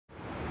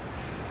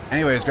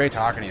Anyway, it was great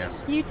talking to you.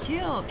 You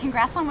too.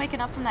 Congrats on waking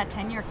up from that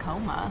 10-year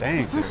coma.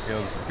 Thanks. It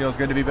feels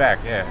good to be back.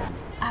 Yeah.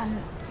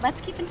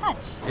 Let's keep in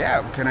touch.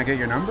 Yeah. Can I get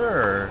your number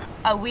or?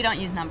 Oh, we don't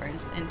use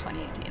numbers in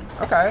 2018.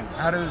 Okay.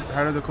 How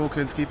do the cool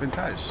kids keep in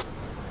touch?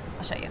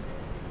 I'll show you.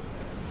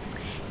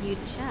 You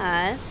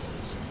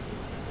just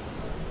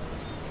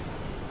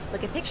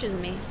look at pictures of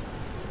me.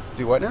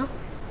 Do what now?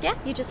 Yeah,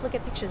 you just look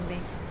at pictures of me.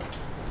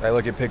 I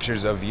look at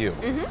pictures of you.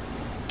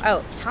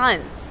 Oh,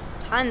 tons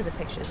of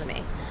pictures of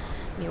me.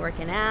 Me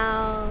working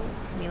out,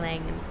 me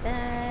laying in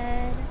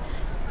bed,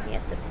 me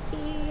at the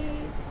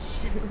beach.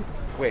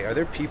 Wait, are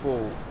there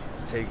people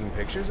taking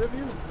pictures of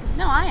you?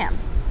 No, I am.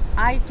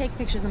 I take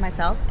pictures of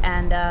myself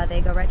and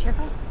they go right to your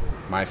phone.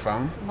 My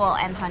phone? Well,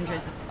 and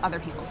hundreds of other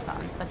people's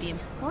phones. But the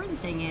important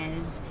thing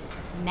is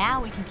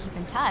now we can keep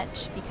in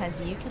touch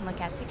because you can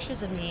look at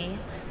pictures of me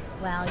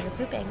while you're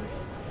pooping.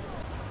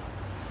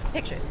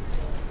 Pictures.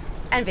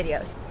 And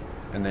videos.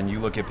 And then you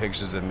look at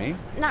pictures of me?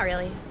 Not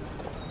really.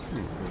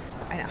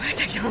 I know,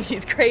 technology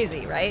is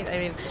crazy, right?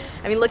 I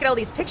mean, look at all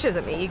these pictures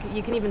of me.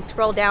 You can even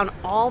scroll down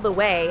all the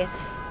way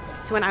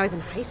to when I was in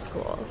high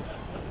school.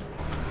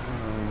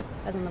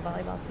 I was on the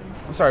volleyball team.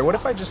 I'm sorry, what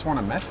if I just want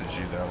to message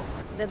you, though?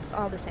 That's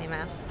all the same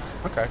app.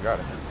 Okay, got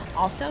it.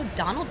 Also,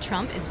 Donald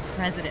Trump is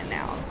president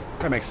now.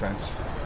 That makes sense.